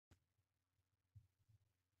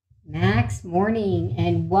Max, morning,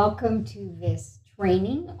 and welcome to this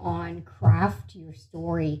training on craft your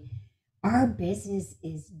story. Our business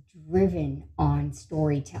is driven on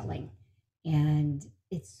storytelling, and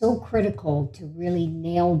it's so critical to really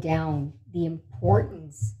nail down the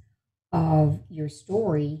importance of your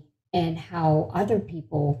story and how other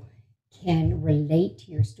people can relate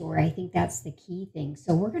to your story. I think that's the key thing.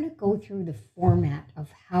 So, we're going to go through the format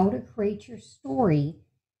of how to create your story,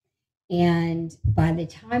 and by the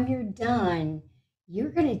time you're done, you're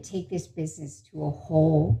going to take this business to a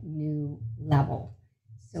whole new level.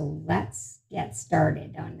 So let's get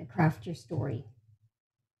started on the Craft Your Story.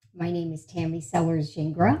 My name is Tammy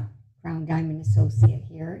Sellars-Gingras, Crown Diamond Associate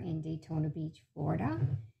here in Daytona Beach, Florida.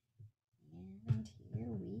 And here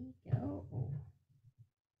we go.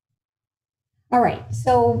 All right,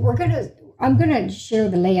 so I'm gonna share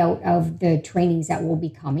the layout of the trainings that will be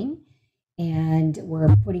coming, and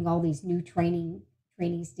we're putting all these new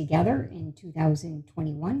trainings together in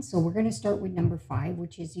 2021. So we're going to start with number 5,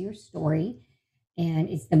 which is your story, and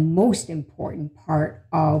it's the most important part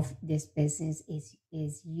of this business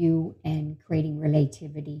is you and creating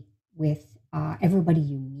relativity with everybody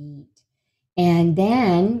you meet. And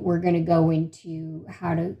then we're going to go into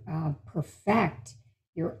how to perfect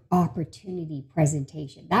your opportunity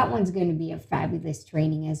presentation. That one's going to be a fabulous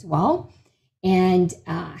training as well. And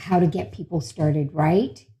how to get people started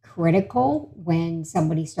right, critical when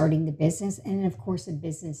somebody's starting the business. And of course, the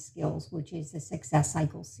business skills, which is the Success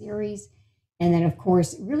Cycle series. And then, of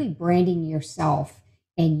course, really branding yourself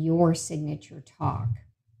and your signature talk.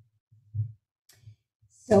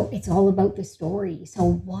 So it's all about the story. So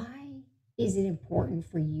why is it important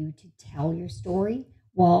for you to tell your story?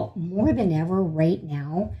 Well, more than ever right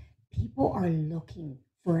now, people are looking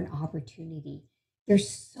for an opportunity. There's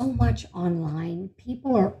so much online.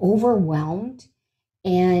 People are overwhelmed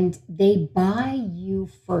and they buy you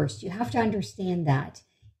first. You have to understand that.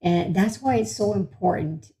 And that's why it's so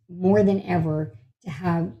important more than ever to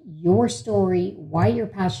have your story, why you're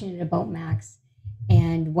passionate about Max,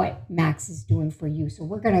 and what Max is doing for you. So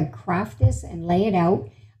we're going to craft this and lay it out.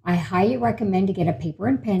 I highly recommend to get a paper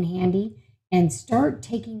and pen handy and start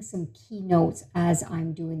taking some key notes as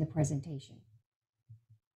I'm doing the presentation.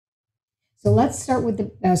 So let's start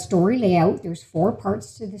with the story layout. There's 4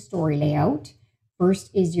 parts to the story layout. First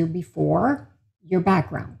is your before, your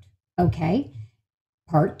background. Okay.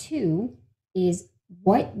 Part 2 is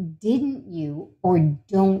what didn't you or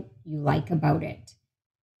don't you like about it?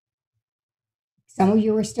 Some of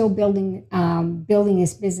you are still building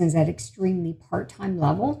this business at extremely part-time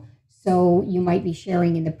level. So you might be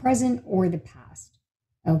sharing in the present or the past.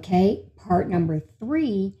 Okay. Part number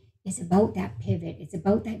 3 is about that pivot. It's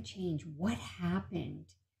about that change. What happened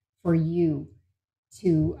for you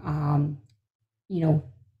to,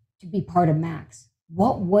 to be part of Max?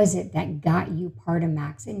 What was it that got you part of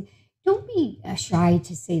Max? And don't be shy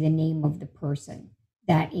to say the name of the person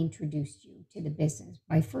that introduced you to the business.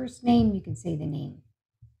 By first name, you can say the name.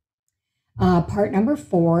 Part number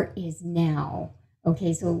 4 is now.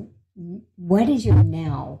 Okay, so what is your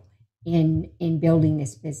now in building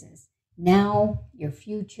this business? Now, your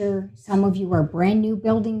future. Some of you are brand new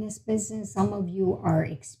building this business. Some of you are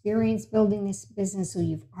experienced building this business. So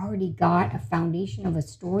you've already got a foundation of a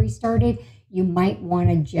story started. You might want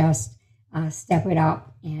to just step it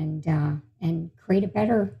up and create a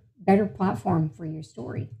better platform for your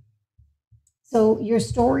story. So your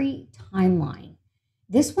story timeline.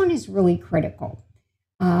 This one is really critical.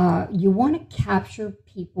 You want to capture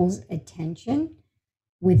people's attention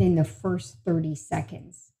within the first 30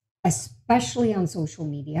 seconds. Especially on social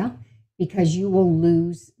media, because you will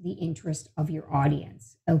lose the interest of your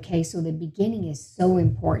audience. Okay, so the beginning is so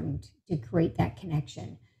important to create that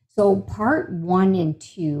connection. So part 1 and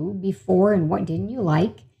 2, before and what didn't you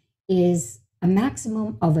like, is a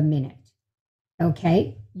maximum of a minute.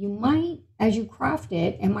 Okay, you might, as you craft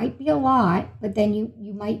it, it might be a lot, but then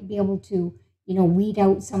you might be able to, weed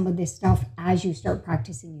out some of this stuff as you start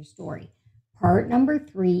practicing your story. Part number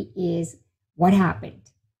 3 is what happened.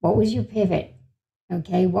 What was your pivot?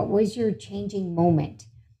 Okay, what was your changing moment?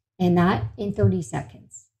 And that in 30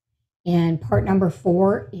 seconds. And part number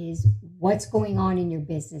 4 is what's going on in your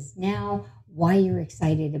business now, why you're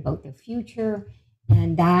excited about the future,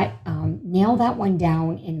 and that nail that one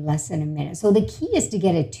down in less than a minute. So the key is to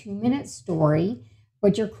get a 2-minute story,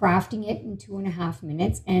 but you're crafting it in 2.5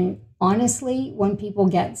 minutes. And honestly, when people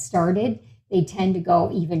get started, they tend to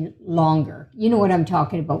go even longer. You know what I'm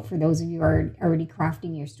talking about for those of you who are already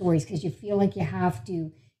crafting your stories, because you feel like you have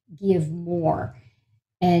to give more.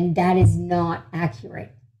 And that is not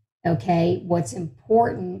accurate. Okay. What's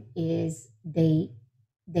important is they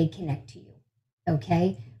connect to you.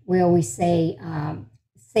 Okay. we always say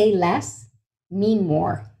less, mean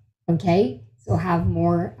more. Okay. So have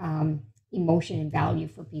more emotion and value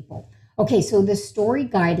for people. Okay. So the story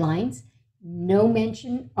guidelines, no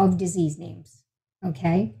mention of disease names.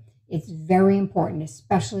 Okay. It's very important,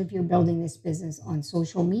 especially if you're building this business on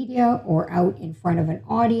social media or out in front of an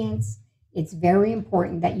audience. It's very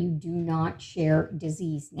important that you do not share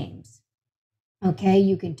disease names. Okay,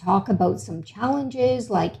 you can talk about some challenges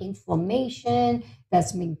like inflammation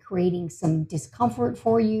that's been creating some discomfort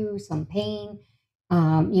for you, some pain,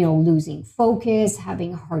 losing focus,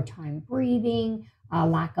 having a hard time breathing,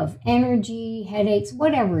 lack of energy, headaches,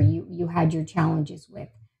 whatever you had your challenges with.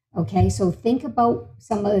 Okay, so think about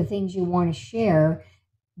some of the things you want to share,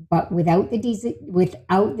 but without the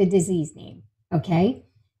disease name. Okay,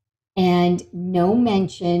 and no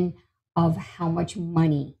mention of how much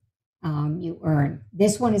money you earn.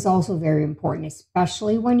 This one is also very important,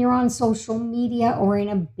 especially when you're on social media or in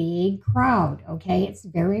a big crowd. Okay, it's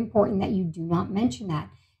very important that you do not mention that.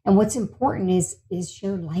 And what's important is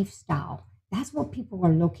your lifestyle. That's what people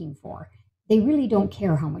are looking for. They really don't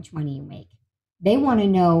care how much money you make. They want to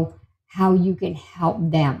know how you can help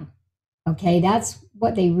them. Okay, that's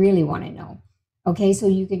what they really want to know. Okay, so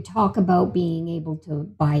you can talk about being able to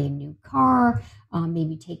buy a new car,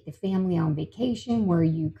 maybe take the family on vacation where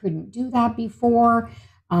you couldn't do that before.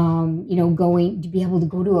 Going to be able to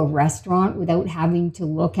go to a restaurant without having to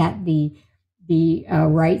look at the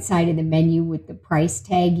right side of the menu with the price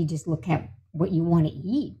tag. You just look at what you want to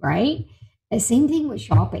eat, right? The same thing with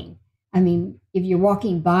shopping. I mean, if you're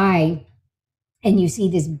walking by and you see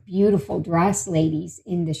this beautiful dress, ladies,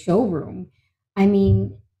 in the showroom, I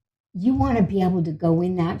mean, you want to be able to go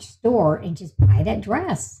in that store and just buy that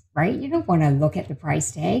dress, right? You don't want to look at the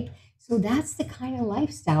price tag. So that's the kind of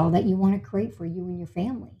lifestyle that you want to create for you and your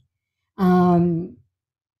family. Um,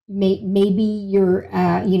 maybe you're,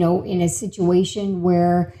 in a situation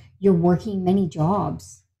where you're working many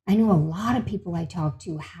jobs. I know a lot of people I talk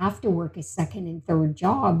to have to work a second and third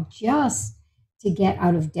job just to get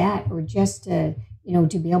out of debt or just to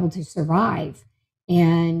be able to survive.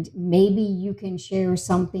 And maybe you can share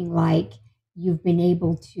something like you've been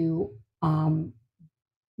able to,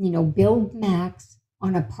 build max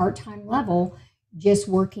on a part time level, just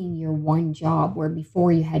working your one job where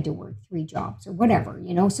before you had to work three jobs or whatever.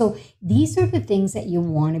 So these are the things that you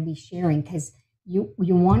want to be sharing because you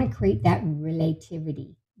want to create that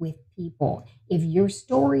relativity with people. If your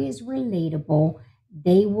story is relatable,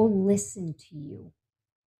 they will listen to you.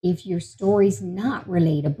 If your story's not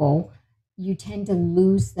relatable, you tend to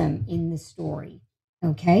lose them in the story.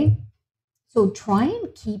 Okay? So try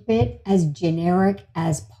and keep it as generic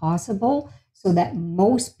as possible so that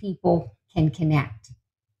most people can connect.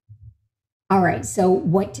 All right, so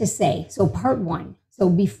what to say? So, part one. So,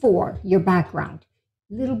 before your background,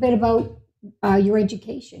 a little bit about your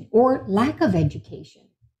education or lack of education.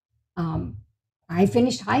 Um, I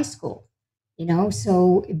finished high school,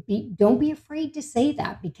 so don't be afraid to say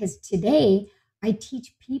that because today I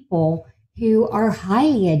teach people who are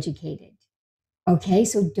highly educated. Okay,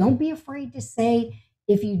 so don't be afraid to say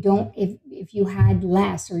if you had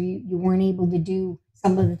less or you weren't able to do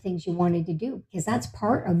some of the things you wanted to do because that's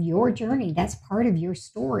part of your journey. That's part of your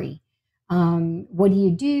story. What do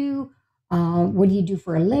you do? What do you do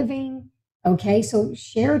for a living? Okay, so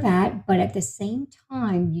share that, but at the same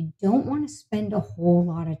time, you don't want to spend a whole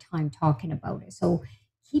lot of time talking about it. So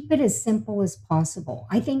keep it as simple as possible.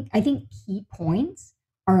 I think key points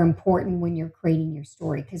are important when you're creating your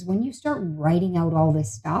story because when you start writing out all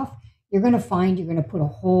this stuff, you're going to find you're going to put a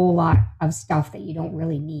whole lot of stuff that you don't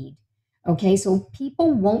really need. Okay, so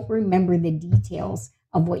people won't remember the details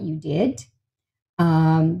of what you did.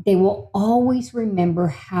 They will always remember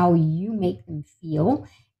how you make them feel.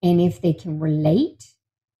 And if they can relate,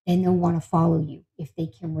 then they'll want to follow you. If they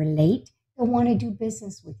can relate, they'll want to do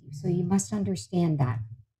business with you. So you must understand that.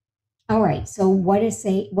 All right. So what to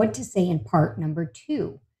say in part number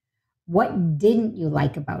two? What didn't you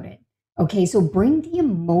like about it? Okay, so bring the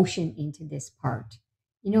emotion into this part.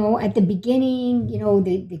 At the beginning,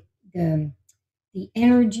 the the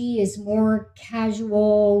energy is more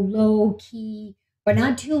casual, low key, but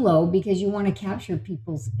not too low because you want to capture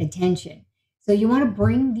people's attention. So you want to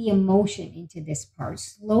bring the emotion into this part.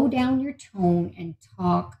 Slow down your tone and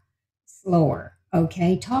talk slower.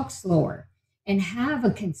 Okay, talk slower and have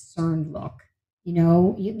a concerned look.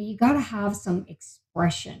 You got to have some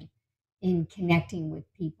expression in connecting with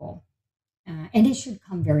people. And it should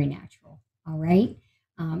come very natural. All right.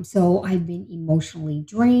 So I've been emotionally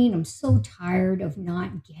drained. I'm so tired of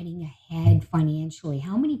not getting ahead financially.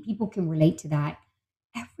 How many people can relate to that?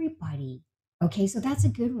 Everybody. Okay. So that's a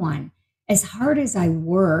good one. As hard as I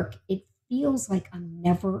work, it feels like I'm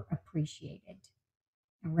never appreciated.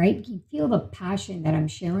 All right. You feel the passion that I'm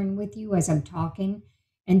sharing with you as I'm talking.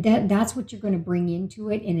 And that's what you're going to bring into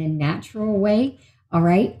it in a natural way. All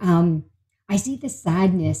right. I see the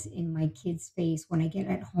sadness in my kids' face when I get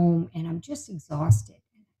at home and I'm just exhausted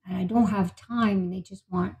and I don't have time and they just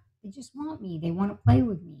want me. They want to play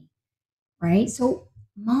with me. Right. So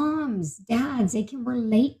moms, dads, they can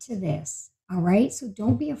relate to this. All right. So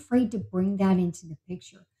don't be afraid to bring that into the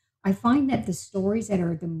picture. I find that the stories that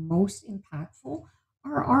are the most impactful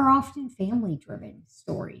are often family driven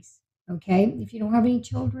stories. Okay. If you don't have any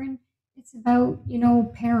children, it's about,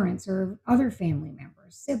 parents or other family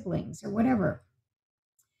members, siblings, or whatever.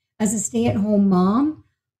 As a stay at home mom,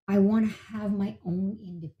 I want to have my own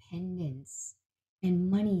independence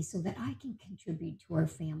and money so that I can contribute to our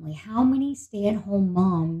family. How many stay at home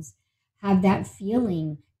moms have that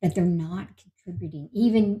feeling that they're not contributing,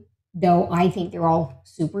 even though I think they're all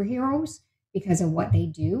superheroes because of what they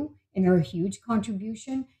do and they're a huge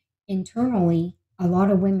contribution? Internally, a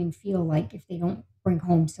lot of women feel like if they don't bring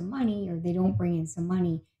home some money or they don't bring in some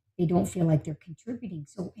money, they don't feel like they're contributing.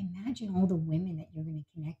 So imagine all the women that you're going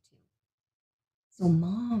to connect to. So,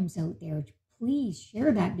 moms out there, please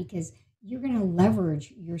share that because you're going to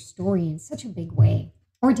leverage your story in such a big way.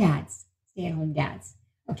 Or dads, stay at home dads.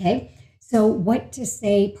 Okay. So, what to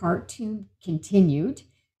say, part two continued.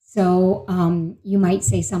 So, you might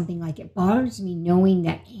say something like, it bothers me knowing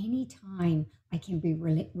that anytime I can be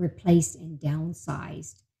replaced and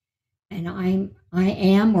downsized and I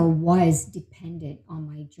am or was dependent on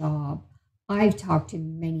my job. I've talked to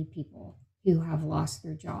many people who have lost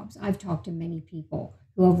their jobs. I've talked to many people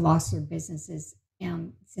who have lost their businesses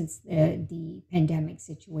since the pandemic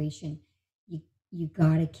situation. You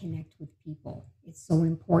got to connect with people. It's so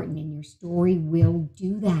important, and your story will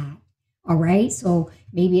do that. All right. So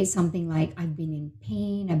maybe it's something like, I've been in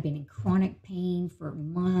pain, I've been in chronic pain for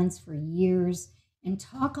months, for years, and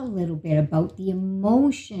talk a little bit about the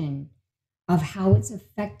emotion of how it's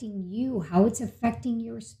affecting you, how it's affecting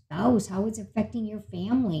your spouse, how it's affecting your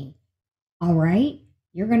family. All right.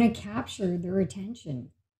 You're going to capture their attention.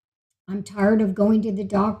 I'm tired of going to the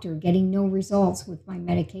doctor, getting no results with my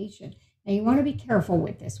medication. Now you want to be careful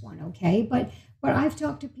with this one, okay? But I've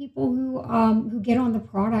talked to people who get on the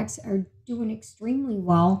products are doing extremely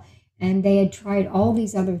well, and they had tried all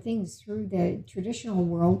these other things through the traditional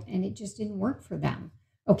world, and it just didn't work for them.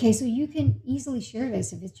 Okay, so you can easily share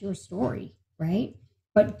this if it's your story, right?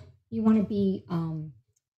 But you want to be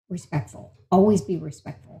respectful. Always be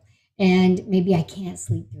respectful. And maybe I can't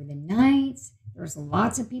sleep through the nights. There's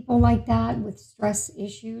lots of people like that with stress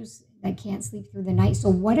issues that can't sleep through the night. So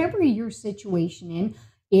whatever your situation in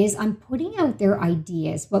is, I'm putting out their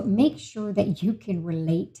ideas, but make sure that you can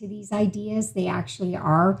relate to these ideas. They actually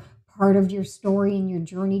are part of your story and your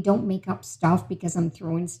journey. Don't make up stuff because I'm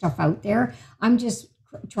throwing stuff out there. I'm just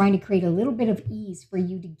trying to create a little bit of ease for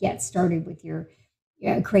you to get started with your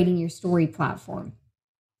creating your story platform.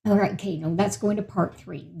 All right, okay, now let's go into part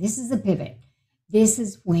three. This is a pivot. This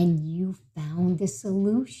is when you found the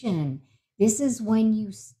solution. This is when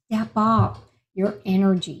you step up your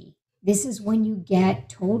energy. This is when you get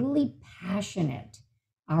totally passionate.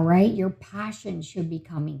 All right, your passion should be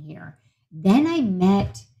coming here. Then I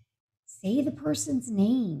met, say the person's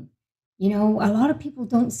name. A lot of people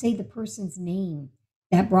don't say the person's name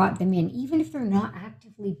that brought them in. Even if they're not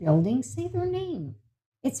actively building, say their name.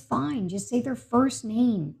 It's fine. Just say their first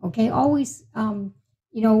name. Okay. Always,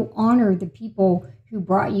 honor the people who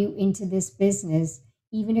brought you into this business,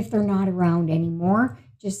 even if they're not around anymore.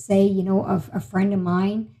 Just say, a friend of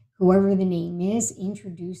mine, whoever the name is,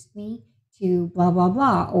 introduced me to blah, blah,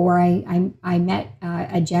 blah. Or I met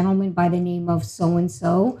a gentleman by the name of so and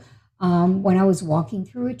so when I was walking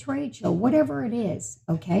through a trade show, whatever it is.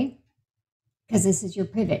 Okay. Because this is your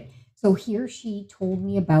pivot. So he or she told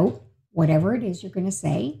me about whatever it is you're going to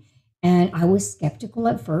say. And I was skeptical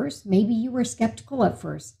at first. Maybe you were skeptical at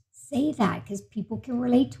first. Say that because people can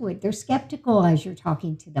relate to it. They're skeptical as you're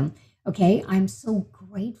talking to them. Okay. I'm so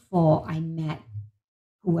grateful I met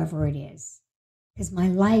whoever it is because my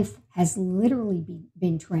life has literally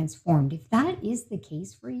been transformed. If that is the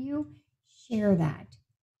case for you, share that.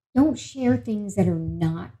 Don't share things that are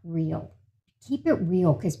not real. Keep it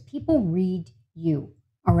real because people read you.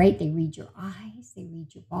 All right. They read your eyes, they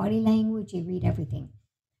read your body language, they read everything.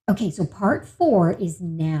 Okay. So part four is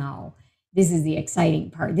now. This is the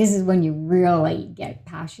exciting part. This is when you really get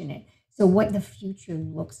passionate. So, what the future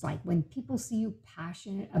looks like when people see you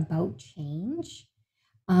passionate about change,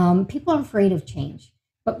 people are afraid of change.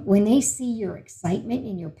 But when they see your excitement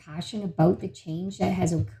and your passion about the change that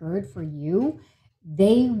has occurred for you,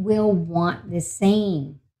 they will want the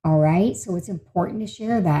same. All right. So it's important to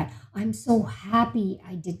share that. I'm so happy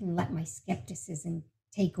I didn't let my skepticism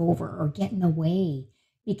take over or get in the way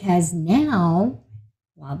because now,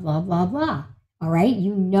 blah, blah, blah, blah. All right.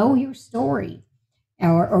 You know your story.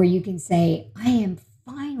 Or you can say, I am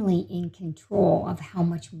finally in control of how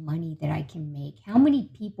much money that I can make. How many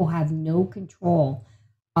people have no control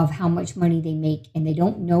of how much money they make and they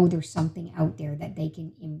don't know there's something out there that they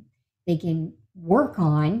can work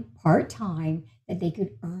on part-time that they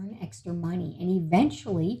could earn extra money and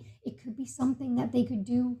eventually it could be something that they could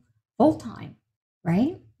do full-time,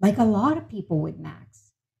 right? Like a lot of people with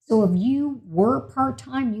Max. So if you were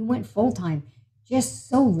part-time, you went full-time, just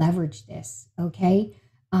so leverage this, okay?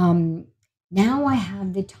 Um, Now I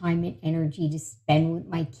have the time and energy to spend with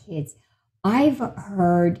my kids. I've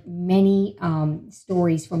heard many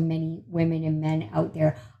stories from many women and men out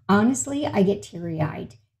there. Honestly, I get teary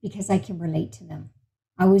eyed because I can relate to them.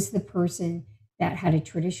 I was the person that had a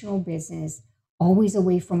traditional business, always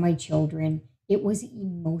away from my children. It was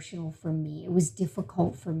emotional for me, it was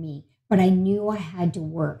difficult for me. But I knew I had to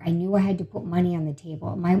work. I knew I had to put money on the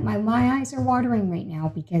table. My eyes are watering right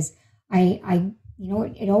now because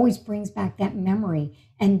it always brings back that memory.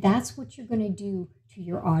 And that's what you're going to do to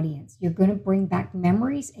your audience. You're going to bring back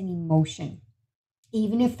memories and emotion,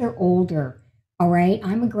 even if they're older. All right.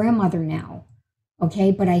 I'm a grandmother now.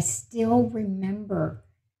 Okay. But I still remember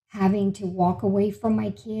having to walk away from my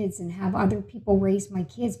kids and have other people raise my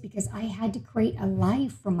kids because I had to create a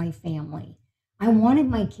life for my family. I wanted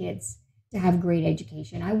my kids to have great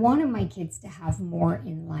education. I wanted my kids to have more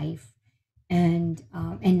in life and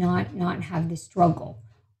not have the struggle.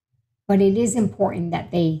 But it is important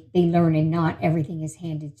that they learn and not everything is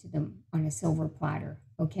handed to them on a silver platter.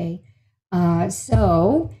 Okay,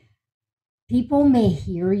 so people may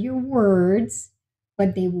hear your words,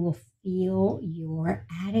 but they will feel your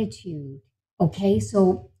attitude. Okay,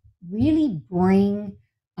 so really bring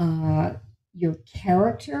uh, your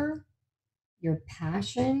character, your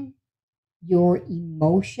passion, your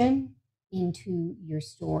emotion into your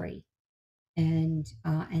story and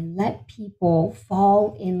let people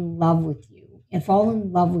fall in love with you and fall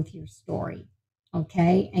in love with your story,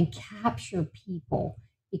 okay? And capture people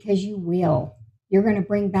because you will. You're going to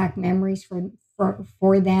bring back memories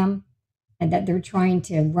for them and that they're trying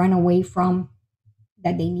to run away from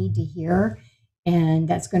that they need to hear, and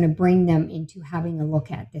that's going to bring them into having a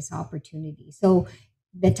look at this opportunity. So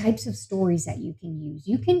the types of stories that you can use,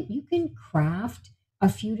 you can craft a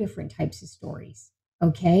few different types of stories,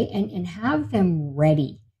 okay, and have them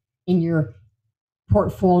ready in your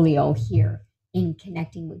portfolio here in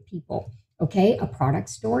connecting with people. Okay, a product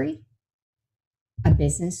story, a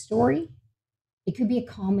business story, it could be a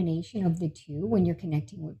combination of the two when you're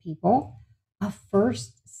connecting with people. A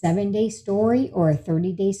first 7-day story or a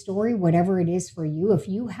 30-day story, whatever it is for you. If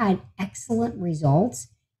you had excellent results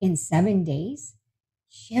in 7 days,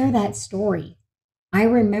 share that story. I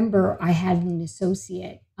remember I had an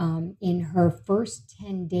associate in her first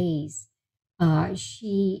 10 days.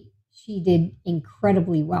 She did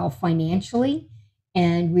incredibly well financially,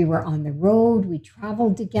 and we were on the road. We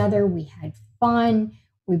traveled together. We had fun.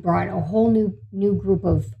 We brought a whole new group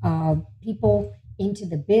of people into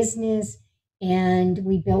the business, and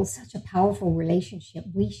we built such a powerful relationship.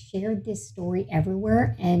 We shared this story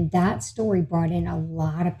everywhere, and that story brought in a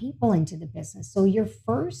lot of people into the business. So your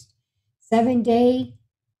first 7-day,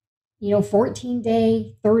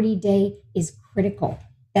 14-day, 30-day is critical.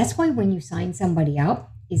 That's why when you sign somebody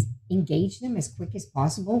up, is engage them as quick as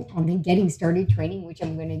possible on the getting started training, which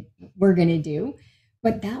we're gonna do.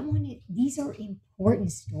 But these are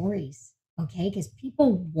important stories, okay? Because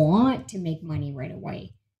people want to make money right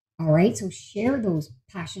away. All right. So share those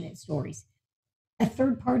passionate stories. A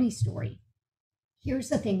third party story. Here's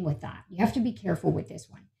the thing with that. You have to be careful with this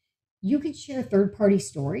one. You could share third party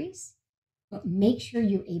stories, but make sure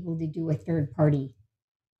you're able to do a third party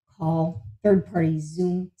call, third party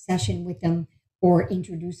Zoom session with them, or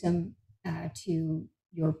introduce them to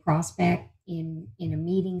your prospect in a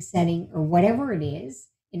meeting setting or whatever it is,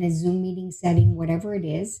 in a Zoom meeting setting, whatever it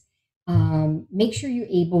is. Make sure you're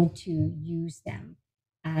able to use them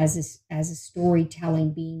as a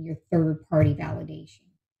storytelling being your third party validation.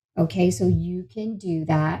 Okay, so you can do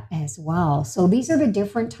that as well. So these are the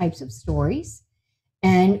different types of stories.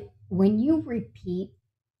 And when you repeat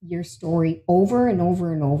your story over and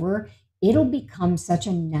over and over, it'll become such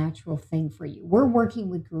a natural thing for you. We're working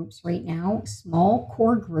with groups right now, small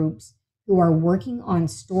core groups who are working on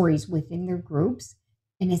stories within their groups.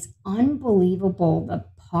 And it's unbelievable the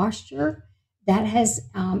posture that has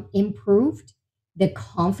improved, the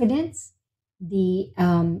confidence, the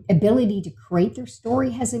ability to create their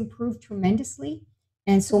story has improved tremendously.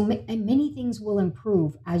 And so and many things will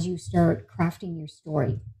improve as you start crafting your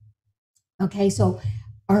story. Okay, so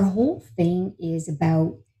our whole thing is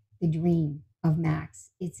about the dream of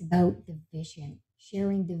Max. It's about the vision,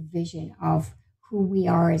 sharing the vision of who we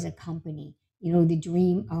are as a company. You know, the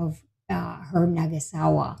dream of Herb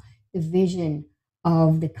Nagasawa, the vision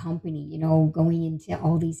of the company, you know, going into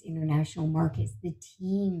all these international markets, the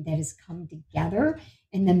team that has come together,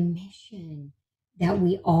 and the mission that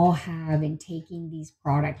we all have in taking these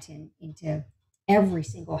products into every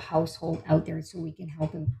single household out there so we can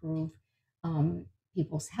help improve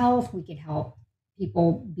people's health. We can help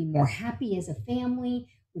people be more happy as a family.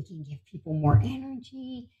 We can give people more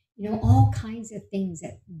energy, you know, all kinds of things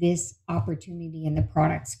that this opportunity and the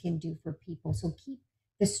products can do for people. So keep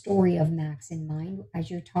the story of Max in mind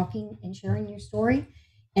as you're talking and sharing your story.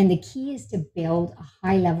 And the key is to build a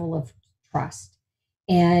high level of trust.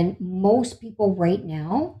 And most people right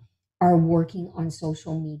now are working on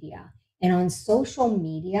social media. And on social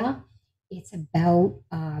media, it's about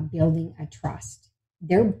building a trust.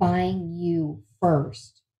 They're buying you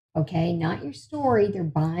first, okay? Not your story. They're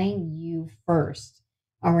buying you first.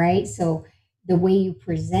 All right. So the way you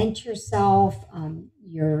present yourself,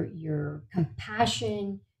 your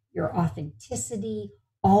compassion, your authenticity,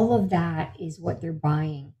 all of that is what they're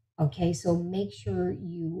buying. Okay. So make sure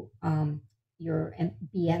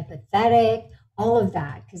be empathetic, all of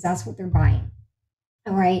that, because that's what they're buying.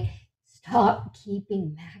 All right. Stop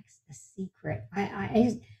keeping Max the secret.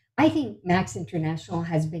 I think Max International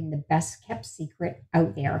has been the best kept secret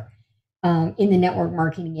out there in the network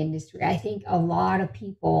marketing industry. I think a lot of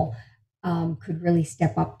people could really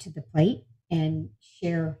step up to the plate and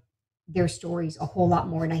share their stories a whole lot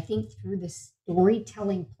more. And I think through the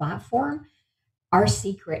storytelling platform, our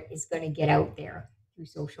secret is going to get out there through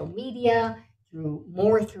social media, through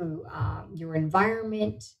your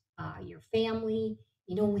environment, your family.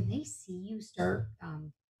 You know, when they see you start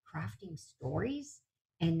crafting stories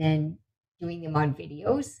and then doing them on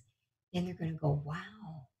videos, then they're going to go,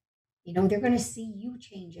 wow. You know, they're going to see you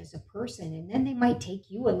change as a person, and then they might take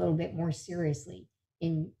you a little bit more seriously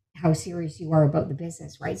in how serious you are about the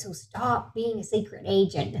business, right? So stop being a secret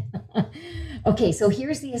agent. Okay, so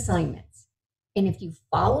here's the assignments. And if you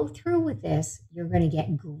follow through with this, you're going to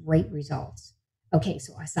get great results. Okay,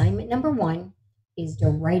 so assignment number one is to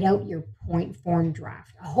write out your point form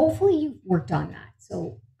draft. Hopefully, you've worked on that.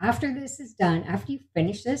 So after this is done, after you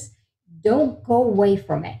finish this, don't go away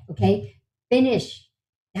from it. Okay, finish.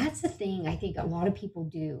 That's the thing I think a lot of people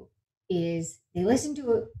do is they listen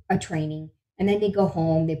to a training and then they go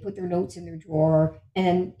home, they put their notes in their drawer,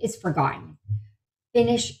 and it's forgotten.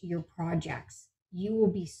 Finish your projects. You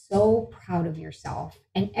will be so proud of yourself,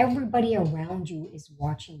 and everybody around you is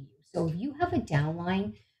watching you. So if you have a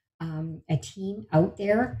downline, a team out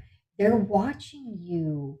there, they're watching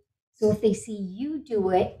you. So if they see you do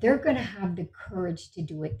it, they're going to have the courage to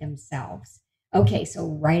do it themselves. Okay, so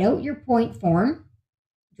write out your point form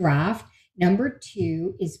draft. Number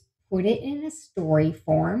two is put it in a story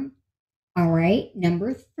form. All right.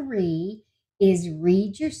 Number three is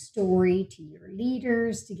read your story to your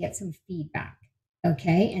leaders to get some feedback.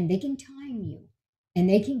 Okay. And they can time you and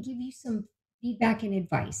they can give you some feedback and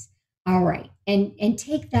advice. All right. And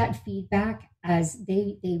take that feedback as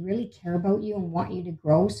they really care about you and want you to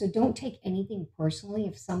grow. So don't take anything personally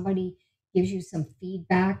if somebody gives you some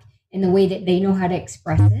feedback in the way that they know how to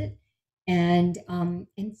express it, and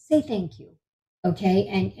say thank you. Okay.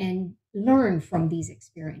 And learn from these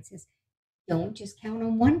experiences. Don't just count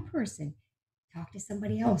on one person. Talk to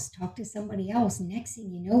somebody else. Talk to somebody else. Next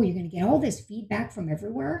thing you know, you're going to get all this feedback from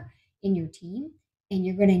everywhere in your team, and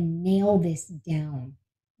you're going to nail this down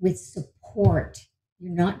with support.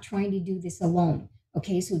 You're not trying to do this alone.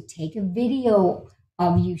 Okay, so take a video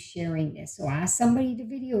of you sharing this. So ask somebody to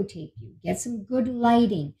videotape you. Get some good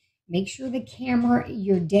lighting. Make sure the camera,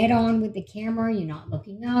 you're dead on with the camera. You're not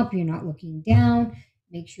looking up. You're not looking down.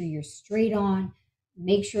 Make sure you're straight on.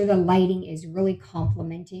 Make sure the lighting is really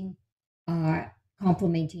uh,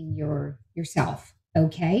 complementing yourself.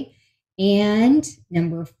 Okay. And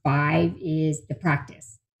number five is the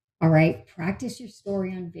practice. All right. Practice your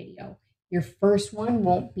story on video. Your first one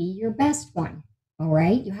won't be your best one. All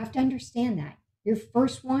right. You have to understand that. Your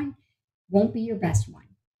first one won't be your best one.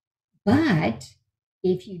 But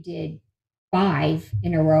if you did five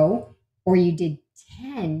in a row, or you did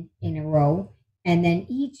 10 in a row, and then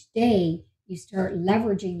each day you start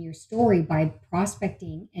leveraging your story by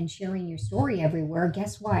prospecting and sharing your story everywhere,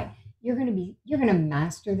 guess what? You're going to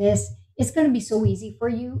master this. It's going to be so easy for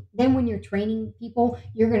you. Then when you're training people,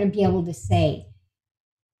 you're going to be able to say,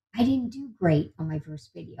 I didn't do great on my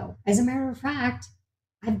first video. As a matter of fact,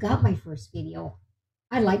 I've got my first video.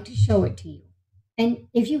 I'd like to show it to you. And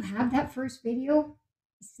if you have that first video,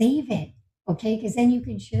 save it, okay? Because then you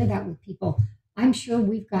can share that with people. I'm sure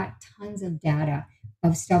we've got tons of data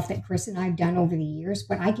of stuff that Chris and I have done over the years,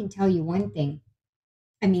 but I can tell you one thing.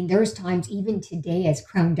 I mean, there's times even today as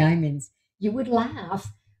Crown Diamonds, you would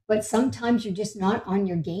laugh, but sometimes you're just not on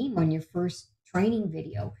your game on your first training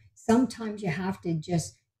video. Sometimes you have to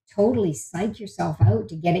just totally psych yourself out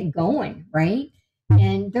to get it going, right?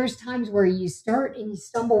 And there's times where you start and you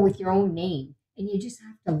stumble with your own name and you just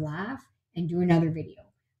have to laugh and do another video,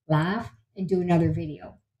 laugh and do another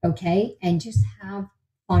video, okay? And just have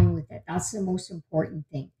fun with it. That's the most important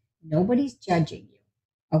thing. Nobody's judging you.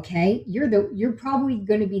 Okay, you're probably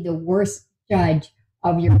going to be the worst judge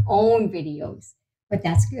of your own videos, but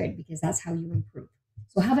that's good because that's how you improve.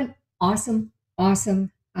 So have an awesome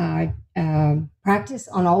practice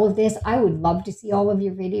on all of this. I would love to see all of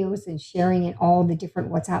your videos and sharing in all the different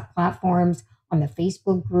WhatsApp platforms, on the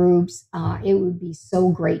Facebook groups. It would be so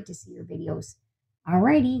great to see your videos.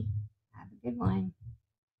 Alrighty, have a good one.